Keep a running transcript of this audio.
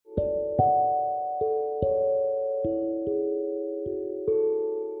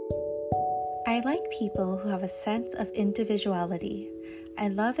I like people who have a sense of individuality. I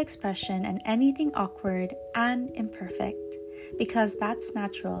love expression and anything awkward and imperfect because that's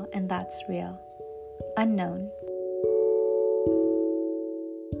natural and that's real. Unknown.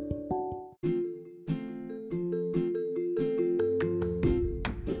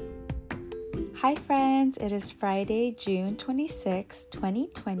 Hi friends, it is Friday, June 26,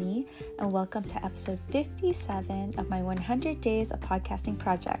 2020, and welcome to episode 57 of my 100 Days of Podcasting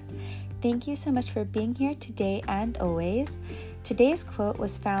project. Thank you so much for being here today and always. Today's quote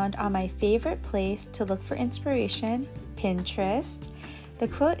was found on my favorite place to look for inspiration, Pinterest. The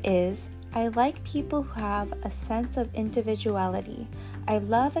quote is, I like people who have a sense of individuality. I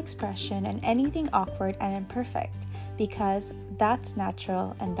love expression and anything awkward and imperfect because that's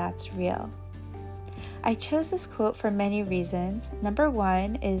natural and that's real. I chose this quote for many reasons. Number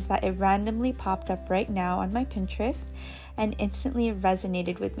one is that it randomly popped up right now on my Pinterest and instantly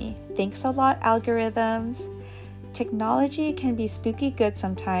resonated with me. Thanks a lot, algorithms. Technology can be spooky good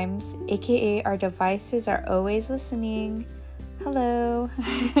sometimes, aka our devices are always listening. Hello.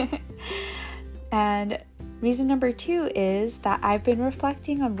 And reason number two is that I've been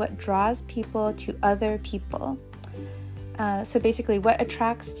reflecting on what draws people to other people. So basically, what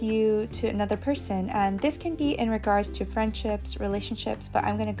attracts you to another person? And this can be in regards to friendships, relationships, but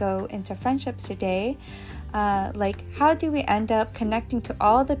I'm going to go into friendships today. Like, how do we end up connecting to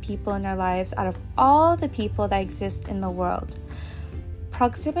all the people in our lives out of all the people that exist in the world?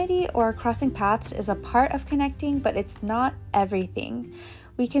 Proximity or crossing paths is a part of connecting, but it's not everything.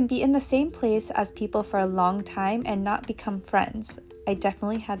 We can be in the same place as people for a long time and not become friends. I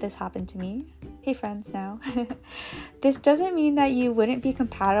definitely had this happen to me. Hey friends now. This doesn't mean that you wouldn't be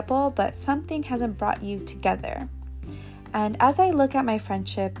compatible, but something hasn't brought you together. And as I look at my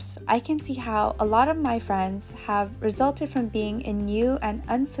friendships, I can see how a lot of my friends have resulted from being in new and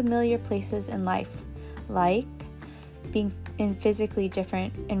unfamiliar places in life, like being in physically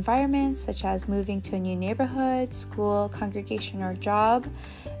different environments, such as moving to a new neighborhood, school, congregation, or job,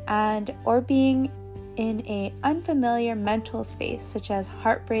 or being in an unfamiliar mental space, such as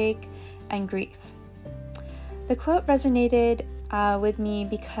heartbreak and grief. The quote resonated with me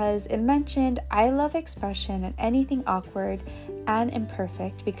because it mentioned I love expression and anything awkward and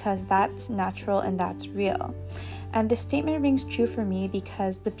imperfect because that's natural and that's real. And this statement rings true for me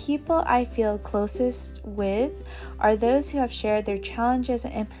because the people I feel closest with are those who have shared their challenges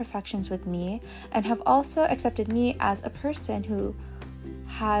and imperfections with me and have also accepted me as a person who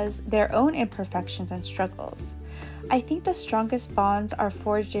has their own imperfections and struggles. I think the strongest bonds are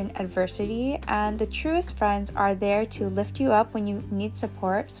forged in adversity, and the truest friends are there to lift you up when you need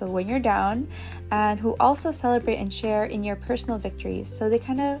support, so when you're down, and who also celebrate and share in your personal victories, so they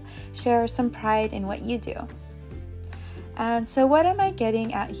kind of share some pride in what you do. And so what am I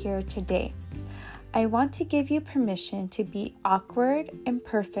getting at here today? I want to give you permission to be awkward,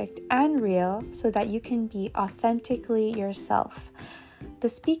 imperfect, and real so that you can be authentically yourself. The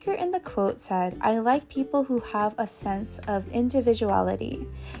speaker in the quote said, I like people who have a sense of individuality.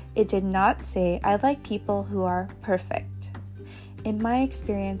 It did not say, I like people who are perfect. In my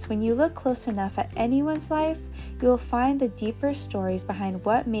experience, when you look close enough at anyone's life, you will find the deeper stories behind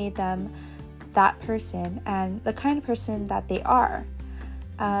what made them that person and the kind of person that they are.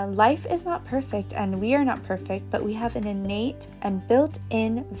 Life is not perfect and we are not perfect, but we have an innate and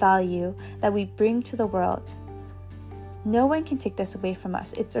built-in value that we bring to the world. No one can take this away from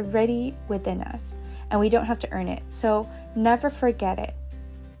us. It's already within us, and we don't have to earn it. So never forget it.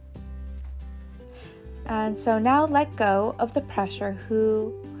 And so now let go of the pressure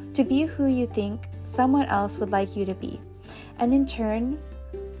to be who you think someone else would like you to be. And in turn,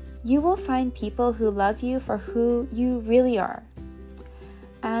 you will find people who love you for who you really are.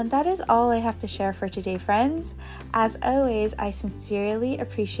 And that is all I have to share for today, friends. As always, I sincerely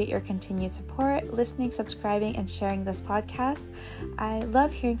appreciate your continued support, listening, subscribing, and sharing this podcast. I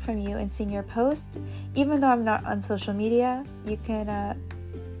love hearing from you and seeing your posts. Even though I'm not on social media, you can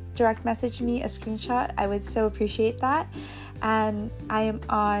direct message me a screenshot. I would so appreciate that. And I am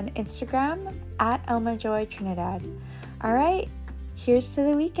on Instagram at ElmaJoyTrinidad. All right, here's to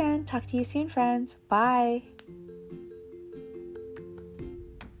the weekend. Talk to you soon, friends. Bye.